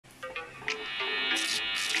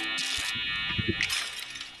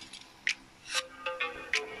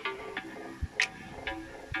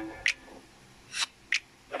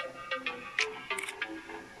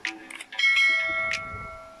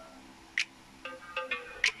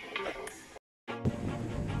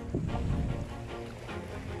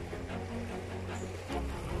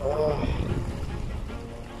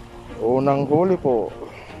Unang huli po.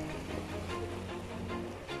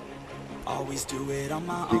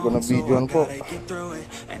 Hindi ko na-videoan po.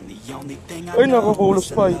 Ay,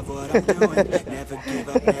 nakabulos pa eh.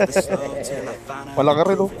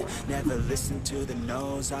 Malaki rin oh.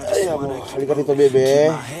 Ay, abo. Halika rito,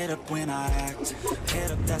 bebe.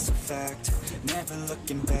 Never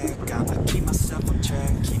looking back, I'ma keep myself on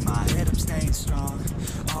track, keep my head up, staying strong,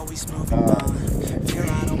 always moving on, feel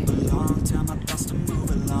I don't belong, tell my thoughts to move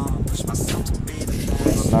along, push myself to be the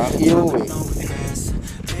best, no regrets,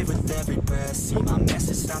 live with every breath, see my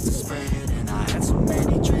message start to spread, and I had so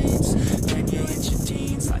many dreams, then you hit your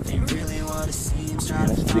teens, life ain't really what it seems, try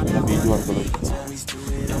to find out what it means, always do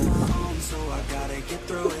it on my own, so I gotta get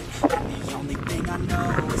through it, and the only thing I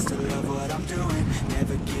know is to love what I'm doing,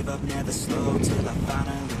 never give up, never slow, till I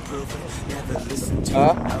finally prove it, never listen to the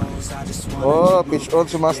no's, I just wanna pitch on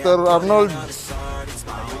si Master Arnold.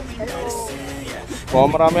 Oh,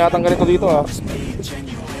 marami atang ganito dito ha.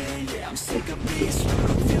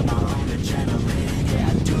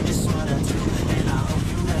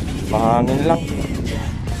 Mahangin lang.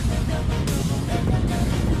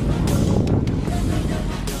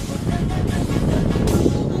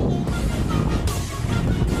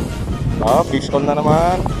 Fish on na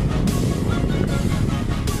naman.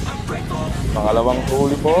 Pangalawang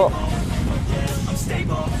huli po.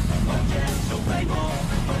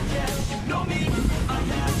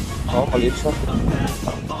 Oh, maliit siya.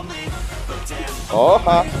 Oh,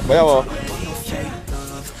 ha. Bayaw oh.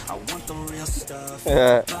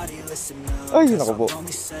 Ay, naku po.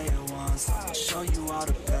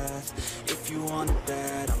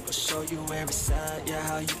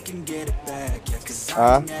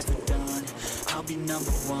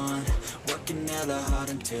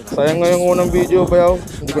 Sayang nga yung unang video, bayaw.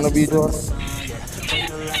 Hindi ko na video.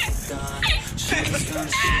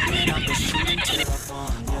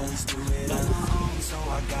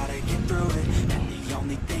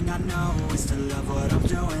 I know is to love what I'm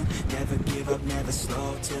doing, never give up, never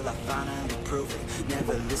slow, till I finally prove it,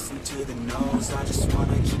 never listen to the no's, I just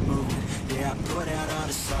wanna keep moving, yeah, I put out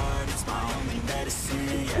all this art, it's my only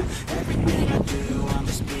medicine, yeah, everything I do, I'm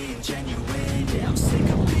just being genuine, yeah, I'm sick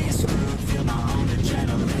of being screwed, feel my own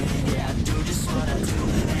adrenaline, yeah, I do just what I do,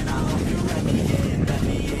 and I hope you let me in,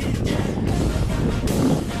 yeah.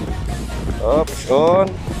 Up,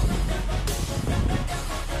 on.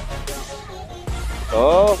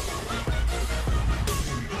 Oh.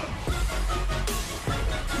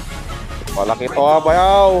 Malaki to ha,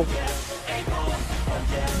 bayaw.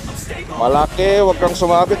 Malaki, wag kang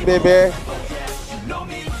sumabit, bebe.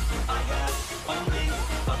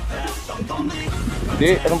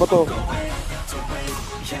 Hindi, ano ba to?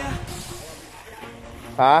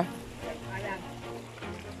 Ha?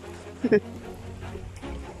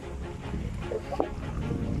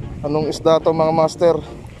 Anong isda to mga master?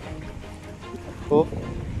 Oh.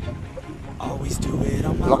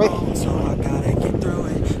 Laki.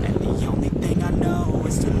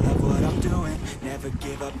 Never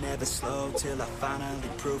give up, never slow, till I finally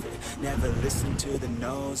prove it, never listen to the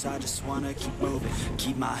no's, I just wanna keep moving,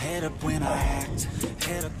 keep my head up when I act,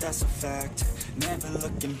 head up that's a fact, never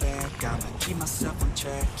looking back, I'ma keep myself on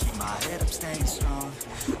track, keep my head up staying strong,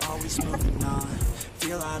 always moving on,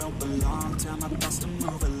 feel I don't belong, tell my thoughts to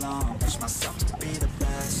move along, push myself to be the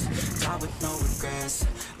best, die with no regrets,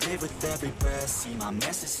 live with every breath, see my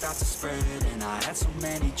message start to spread, and I had so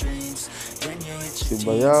many dreams, then you hit your teens,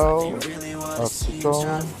 like you really wanna see,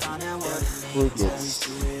 try to find out what it means, always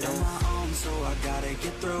do it on my own, so I gotta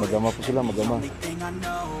get through it, magama po sila, magama. the only thing I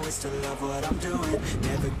know is to love what I'm doing,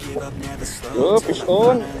 never give up, never slow, fish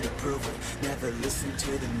on. never listen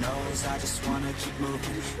to the no's, I just wanna keep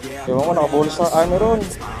moving, yeah, Ewan ko, nakabulis na ay meron.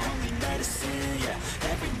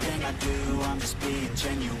 everything I do, I'm just being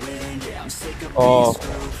genuine, yeah, I'm sick of Oh. being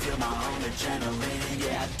screwed, feel my own adrenaline,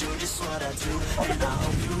 yeah, I do just what I do, and I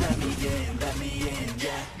hope you let me in,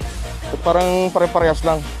 yeah. Parang pare-parehas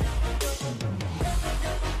lang.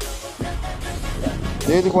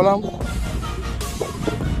 Hindi ko alam.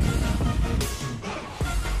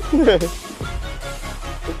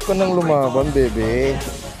 Huwag ka nang lumaban, bebe.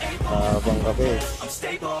 Habang kape.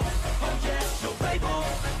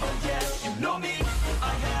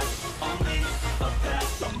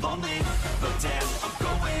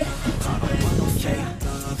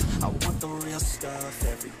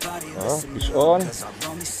 Fish on.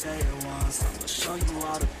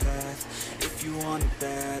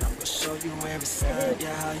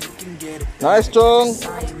 Nice, Chong.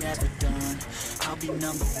 be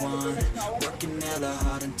number one. Working hella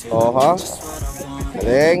hard until Oh, I ha? get just what I want.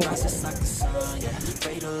 Galing. Rises like the sun, yeah,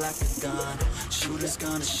 fatal like a gun. Shooters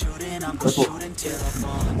gonna shoot and I'm gonna shoot until I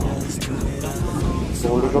fall. Yeah, let's do it alone. So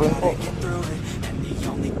I gotta get through it. And the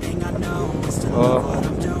only thing I know is to love what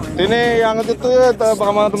I'm doing. Tini, yang dito yun. Baka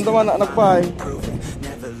maramdaman na anak pa eh.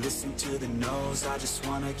 Never listen to the no's, I just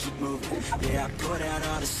wanna keep moving. Yeah, I put out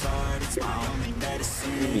all this art, it's my only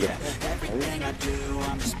medicine. Yeah, everything I do,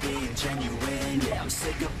 I'm just being genuine. Yeah, I'm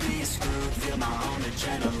sick of being screwed, feel my own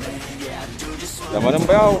adrenaline. Yeah, I do just what Laman I ng do,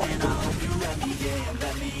 bayaw. and I hope you let me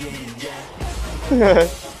in, yeah.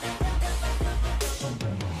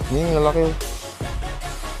 Yung lalaki.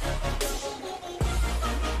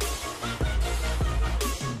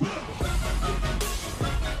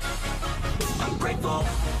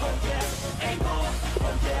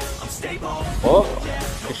 Oh,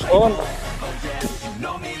 fish on.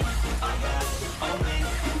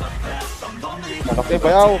 Malaki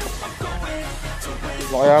bayaw.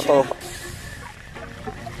 Ano kaya to?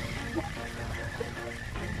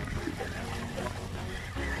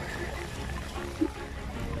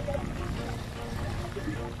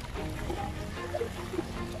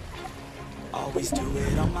 Always do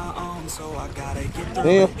it on my own, so I gotta get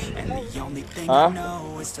through it. And the only thing I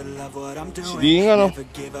know is to love what I'm doing. Never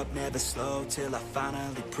give up, never slow till I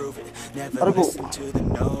finally prove it. Never listen to the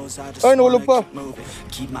no's, I just wanna keep moving.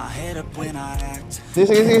 Keep my head up when I act.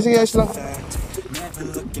 Sige, ayos lang. Never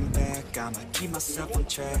looking back, I'ma keep myself on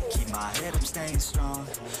track. Keep my head up, staying strong.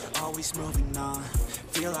 Always moving on.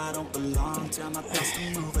 Feel I don't belong, tell my best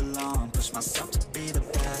to move along. Push myself to be the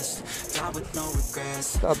best. Die with no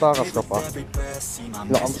regrets. Tatakas ka pa.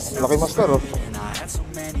 Laki master oh. And I had so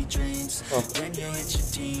many dreams. Then you hit your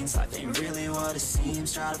teens, life ain't really what it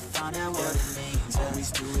seems. Try to find out what it means.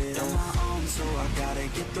 Always do it on my own, so I gotta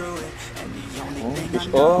get through it. And the only thing I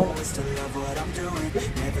know is to love what I'm doing.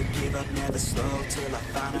 Never give up, never slow till I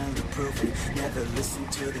finally prove it. Never listen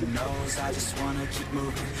to the no's, I just wanna keep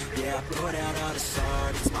moving. Yeah, I put out all this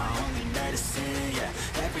art, it's my only medicine. Yeah,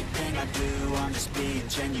 everything I do, I'm just being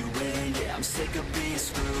genuine. Yeah, I'm sick of being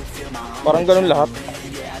screwed, feel my own. Parang ganun lahat.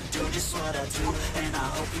 Yeah, I do just what I do, and I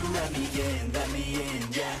hope you let me in,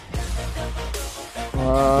 yeah.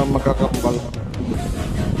 Magkakambal.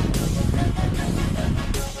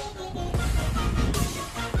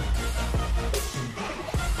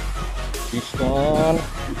 Fish on.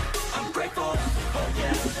 I'm grateful, oh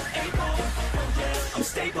yeah, able, oh yeah, I'm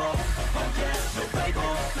stable, oh yeah, no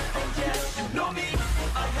label, oh yeah, you know me,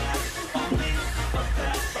 I have only a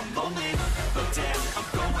path, I'm lonely, but damn, I'm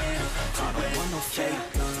going to win. I don't want no fake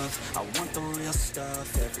love, I want the real stuff.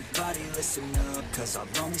 Everybody listen up, cause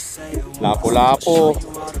I'll only say it once. Lapo-lapo. Show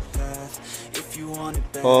you all the path, if you want it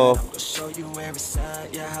bad, I'm gonna show you where it's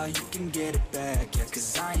at, yeah, how you can get it back, yeah,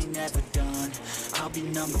 cause I ain't never done, I'll be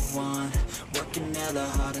number one, working hella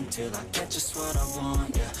hard until I get just what I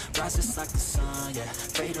want, yeah, rises like the sun, yeah,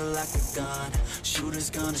 fatal like a gun, shooters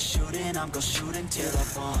gonna shoot and I'm gonna shoot until I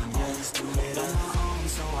fall, yeah, let's do it on my own,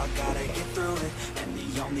 so I gotta get through it, and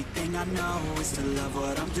the only thing I know is to love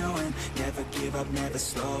what I'm doing, never give up, never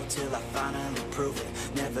slow, till I finally prove it,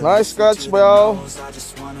 never Nice catch, listen to the bro. no's, I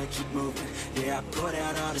just wanna keep moving, yeah, I put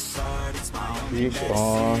out all this art, it's my own Fish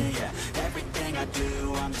on. medicine, yeah, everything I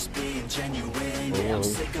do, I'm just being genuine, yeah, I'm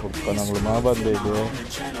sick of Huwag ka being nang screwed, lumaban, feel my baby. own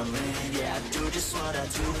adrenaline, yeah, I do just what I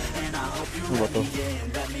do, and I hope you Ano ba to?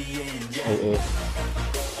 let me in, yeah. Ay,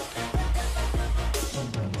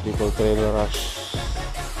 triple trailer rush.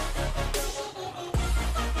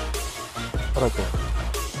 Para to.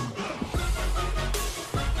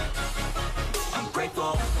 I'm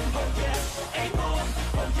grateful, oh yeah, able,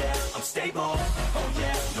 oh yeah, I'm stable, oh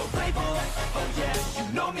yeah, no label, oh yeah, you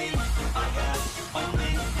know me, I have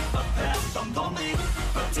only a path, I'm lonely,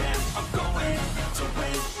 but damn, I'm going to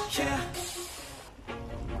win, yeah.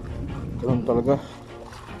 Ganun talaga.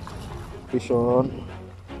 Fish on.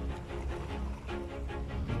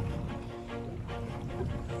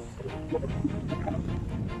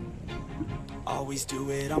 Always do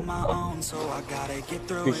it on my own, so I gotta get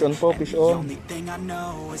through Fish it. on po, And fish the on. only thing I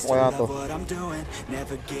know is to Kaya to. love what I'm doing.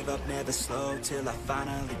 Never give up, never slow till I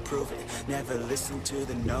finally prove it. Never listen to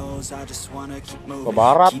the no's, I just wanna keep moving.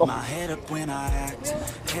 Pabarat, Keep oh. my head up when I act.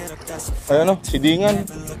 Head up, that's a fact. Ayan o, sidingan.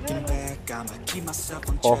 Never looking back, I'ma keep myself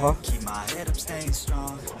on track, keep my head up, staying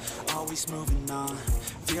strong. Always moving on,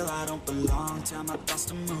 feel I don't belong. Tell my thoughts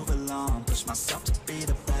to move along, push myself to be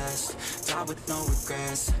the best. Die with no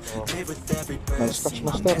regrets, live with every breath. See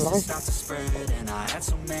my message start to spread, and I had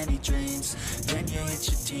so many dreams. Then you hit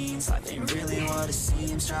your teens, life ain't really what it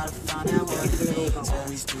seems. Try to find out what it means,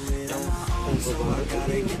 always do it on my own, so I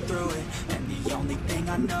gotta get through it. And the only thing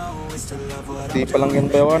I know is to love what I'm doing. Di pa lang yan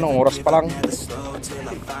ba yun? Oras pa lang. Never slow till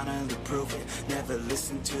I finally prove it. Never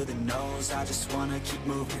listen to the no's, I just wanna keep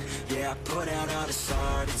moving. Yeah, I put out all this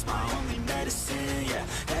art, it's my only medicine. Yeah,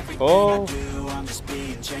 everything I do, I'm just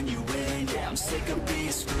being genuine. Yeah, I'm sick of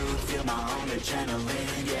being screwed, feel my own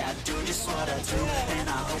adrenaline. Yeah, I do just what I do, and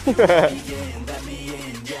I hope you let me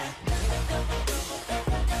in, yeah.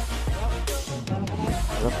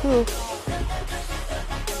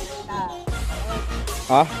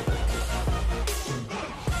 Ha?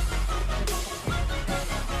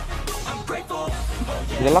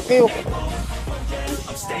 Lalaki oh.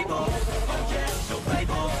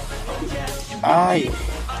 Ay.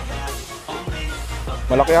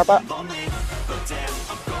 Malaki yata.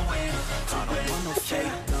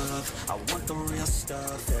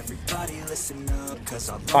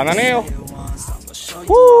 Sana na yun.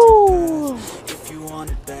 Woo! If you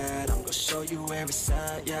want it bad, I'm gonna show you every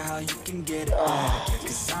side, yeah, how you can get it back. Yeah,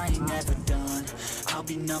 'cause I ain't never done, I'll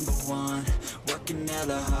be number one. Working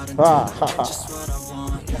hella hard until I get just what I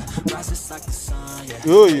want. Yeah, rises like the sun, yeah,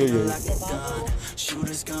 like a gun.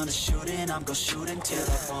 Shooters gonna shoot and I'm gonna shoot until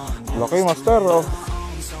I want. Laki master oh.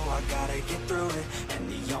 So I gotta get through it, and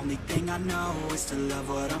the only thing I know is to love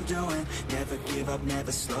what I'm doing. Never give up,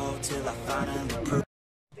 never slow till I finally prove